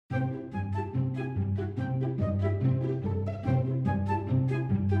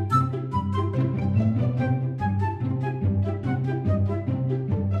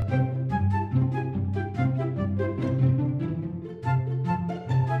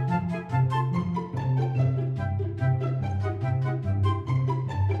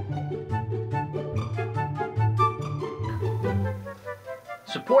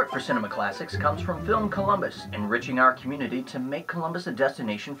Support for Cinema Classics comes from Film Columbus, enriching our community to make Columbus a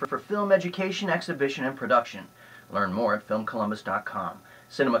destination for film education, exhibition, and production. Learn more at filmcolumbus.com.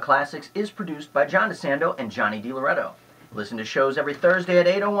 Cinema Classics is produced by John DeSando and Johnny DiLoretto. Listen to shows every Thursday at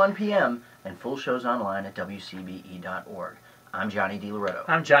 8:01 p.m. and full shows online at WCBE.org. I'm Johnny DiLoretto.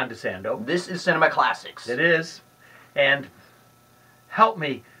 I'm John DeSando. This is Cinema Classics. It is. And help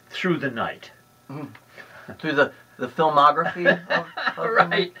me through the night. Through the filmography of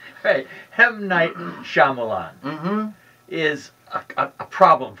Right. M. Night Shyamalan is a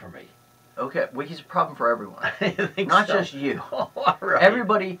problem for me. Okay, well, he's a problem for everyone. I think Not so. just you. Oh, all right.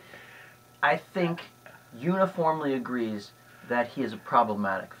 Everybody, I think, uniformly agrees that he is a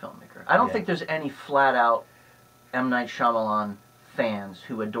problematic filmmaker. I don't think there's any flat-out M. Night Shyamalan fans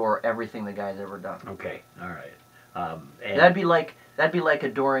who adore everything the guy's ever done. Okay, all right. And That'd be like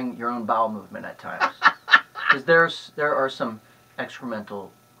adoring your own bowel movement at times. Because there are some excremental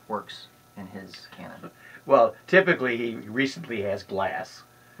works in his canon. well, typically he recently has Glass,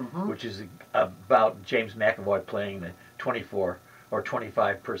 which is about James McAvoy playing the 24 or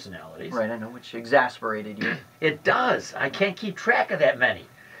 25 personalities. Right, I know, which exasperated you. It does. I can't keep track of that many.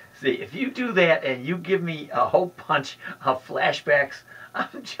 See, if you do that and you give me a whole bunch of flashbacks,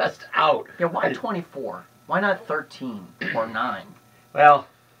 I'm just out. Yeah, why 24? Why not 13 or 9? Well,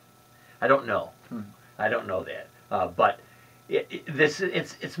 I don't know. I don't know that. But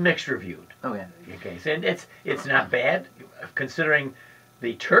it's mixed reviewed. Oh yeah. Okay, so and it's not bad considering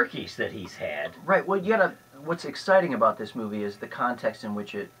the turkeys that he's had. Right. Well, what's exciting about this movie is the context in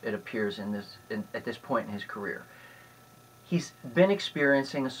which it appears at this point in his career. He's been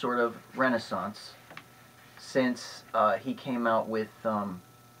experiencing a sort of renaissance since he came out with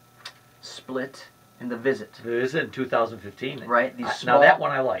Split and The Visit. The Visit in 2015. Right. Now that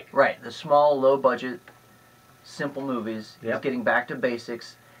one I like. Right. The small, low-budget, simple movies. Yep. He's getting back to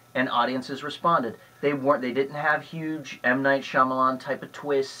basics, and audiences responded. They didn't have huge M. Night Shyamalan type of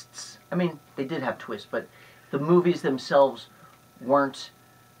twists. I mean, they did have twists, but the movies themselves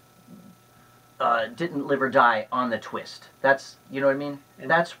didn't live or die on the twist. That's, you know what I mean?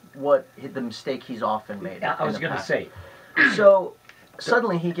 That's the mistake he's often made. I was going to say. So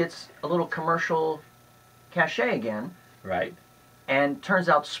suddenly he gets a little commercial cachet again. Right. And turns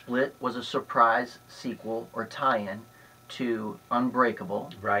out Split was a surprise sequel or tie-in to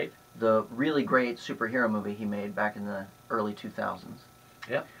Unbreakable. Right. The really great superhero movie he made back in the early 2000s.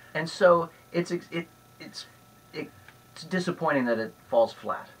 Yeah. And so it's disappointing that it falls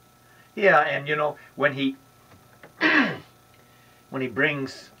flat. Yeah, and you know, when he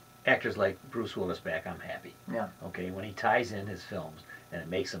brings actors like Bruce Willis back, I'm happy. Yeah. Okay, when he ties in his films and it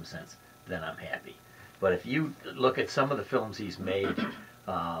makes some sense, then I'm happy. But if you look at some of the films he's made,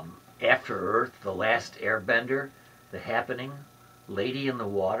 After Earth, The Last Airbender, The Happening, Lady in the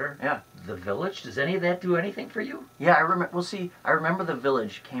Water, The Village, does any of that do anything for you? Yeah, I remember. Well, see, I remember The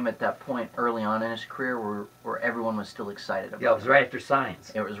Village came at that point early on in his career where everyone was still excited about it. Yeah, it was right after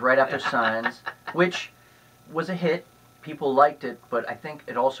Signs. It was right after Signs, which was a hit. People liked it, but I think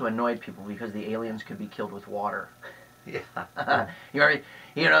it also annoyed people because the aliens could be killed with water. Yeah.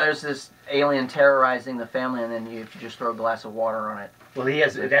 There's this alien terrorizing the family, and then you just throw a glass of water on it. Well,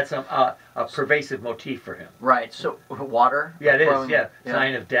 that's a pervasive motif for him. Right. So water. Yeah, it is. Yeah,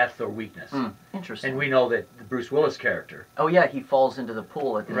 sign of death or weakness. Interesting. And we know that the Bruce Willis character. Oh yeah, he falls into the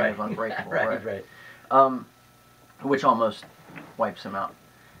pool at the end of Unbreakable. Right. Which almost wipes him out.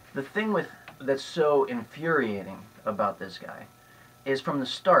 The thing that's so infuriating about this guy is from the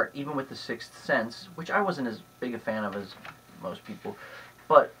start, even with The Sixth Sense, which I wasn't as big a fan of as most people,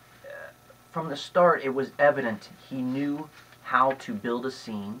 but from the start it was evident he knew how to build a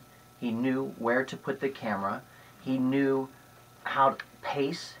scene, he knew where to put the camera, he knew how to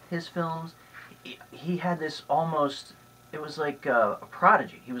pace his films. He had this almost, it was like a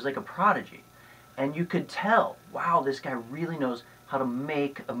prodigy. He was like a prodigy. And you could tell, wow, this guy really knows how to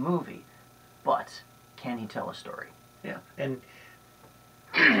make a movie, but can he tell a story? Yeah, and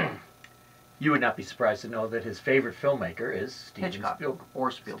you would not be surprised to know that his favorite filmmaker is Steven Spielberg. Or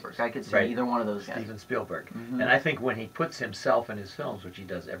Spielberg. I could see either one of those guys. Steven Spielberg. And I think when he puts himself in his films, which he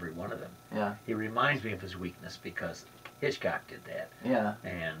does every one of them, he reminds me of his weakness because Hitchcock did that. Yeah.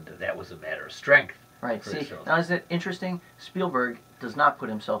 And that was a matter of strength. Right. See, now is it interesting? Spielberg does not put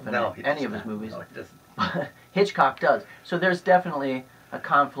himself in any of his movies. No, he doesn't. Hitchcock does. So there's definitely a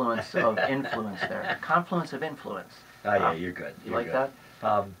confluence of influence there. A confluence of influence. Oh, yeah, you're good. You like that?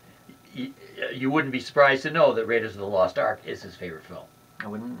 You wouldn't be surprised to know that Raiders of the Lost Ark is his favorite film. I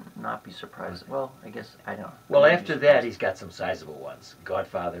would not be surprised. Well, I guess I don't. Well, after that, he's got some sizable ones.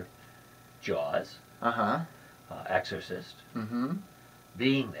 Godfather, Jaws, Exorcist,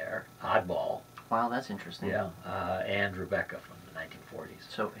 being there, oddball, Wow, that's interesting. yeah, and Rebecca from the 1940s.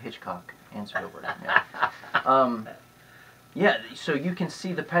 So Hitchcock and Spielberg. Yeah. Yeah. So you can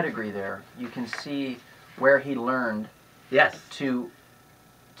see the pedigree there. You can see where he learned Yes. to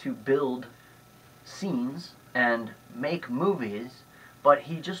build scenes and make movies, but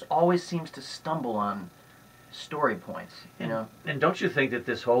he just always seems to stumble on story points. You know. And don't you think that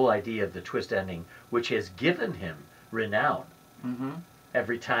this whole idea of the twist ending, which has given him renown, Mm-hmm.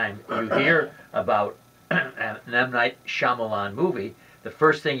 every time you hear about an M. Night Shyamalan movie, the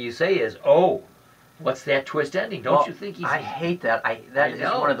first thing you say is, "Oh, what's that twist ending?" Don't you think he's... I hate that. That is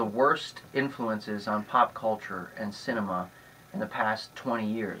know. one of the worst influences on pop culture and cinema in the past 20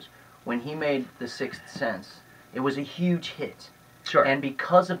 years. When he made The Sixth Sense, it was a huge hit. Sure. And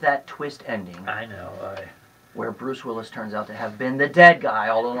because of that twist ending, I know. where Bruce Willis turns out to have been the dead guy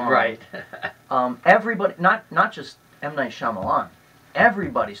all along, Right. everybody, not just M. Night Shyamalan,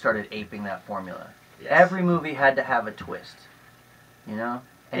 everybody started aping that formula. Yes. Every movie had to have a twist, you know?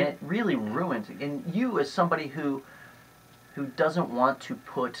 And it really ruins it. And you, as somebody who doesn't want to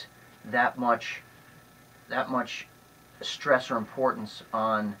put that much stress or importance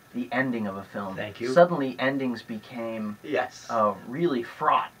on the ending of a film. Thank you. Suddenly, endings became Yes. really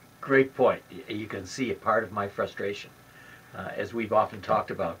fraught. Great point. You can see a part of my frustration. As we've often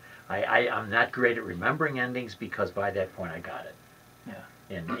talked about, I'm not great at remembering endings because by that point I got it.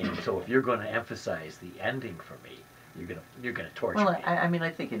 Yeah. And so if you're going to emphasize the ending for me, you're gonna torture Well, me. I mean, I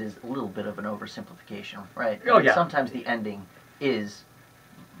think it is a little bit of an oversimplification, right? Oh, yeah. Sometimes the ending is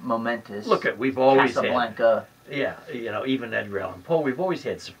momentous. Look, we've always had, Casablanca. yeah, even Edgar Allan Poe, we've always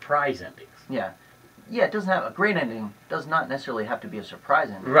had surprise endings. Yeah. Yeah, it doesn't have a great ending. Does not necessarily have to be a surprise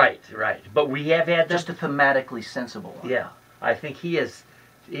ending. Right. But we have had Just a thematically sensible one. Yeah, I think he has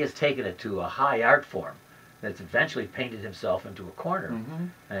taken it to a high art form that's eventually painted himself into a corner,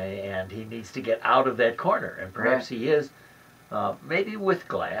 Mm-hmm. and he needs to get out of that corner, and perhaps Right. he is, maybe with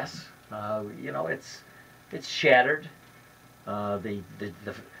glass. It's shattered.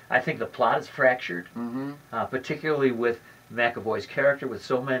 I think the plot is fractured, Mm-hmm. particularly with McAvoy's character, with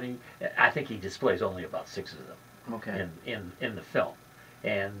so many. I think he displays only about 6 of them Okay. in the film,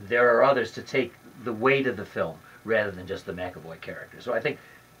 and there are others to take the weight of the film rather than just the McAvoy character. So I think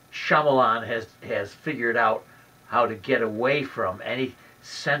Shyamalan has figured out how to get away from any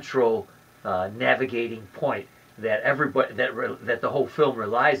central navigating point that everybody that the whole film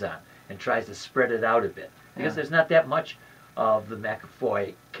relies on, and tries to spread it out a bit, because Yeah. there's not that much of the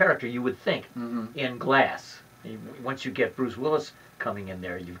McAvoy character, you would think, Mm-hmm. in Glass. Once you get Bruce Willis coming in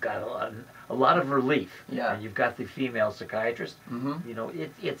there, you've got a lot of relief, Yeah. and you've got the female psychiatrist. Mm-hmm.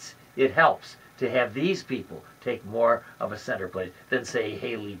 It helps to have these people take more of a center place than, say,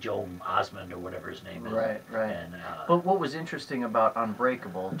 Haley Joel Osment or whatever his name is. Right. And, But what was interesting about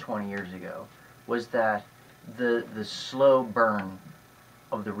Unbreakable 20 years ago was that the slow burn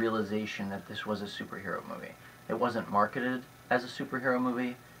of the realization that this was a superhero movie. It wasn't marketed as a superhero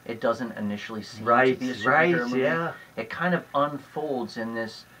movie. It doesn't initially seem to be a superhero movie. Yeah. It kind of unfolds in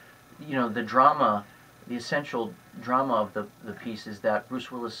this, the drama, the essential drama of the piece is that Bruce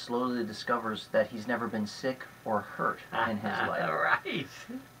Willis slowly discovers that he's never been sick or hurt in his life. Right.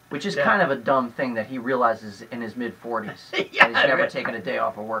 Which is Yeah. kind of a dumb thing that he realizes in his mid-40s. Yeah, that he's never right. taken a day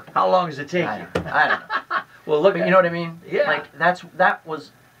off of work. How long does it take you? I don't know. Well, look, But you know what I mean? Yeah. Like, that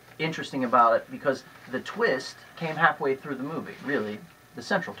was interesting about it, because the twist came halfway through the movie, really. The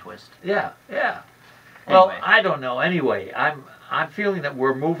central twist. Yeah. Well, Anyway. I don't know. Anyway, I'm feeling that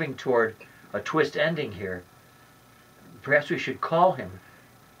we're moving toward a twist ending here. Perhaps we should call him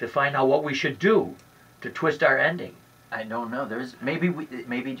to find out what we should do to twist our ending. I don't know.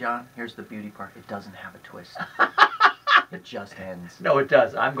 Maybe John, here's the beauty part. It doesn't have a twist. It just ends. No, it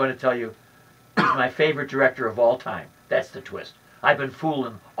does. I'm going to tell you, he's my favorite director of all time. That's the twist. I've been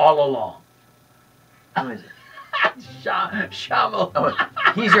fooling all along. Who is it? Shyamalan.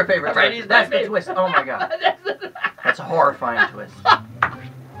 Oh, he's your favorite. Right, he's my That's the favorite. twist. Oh my God. That's a horrifying twist.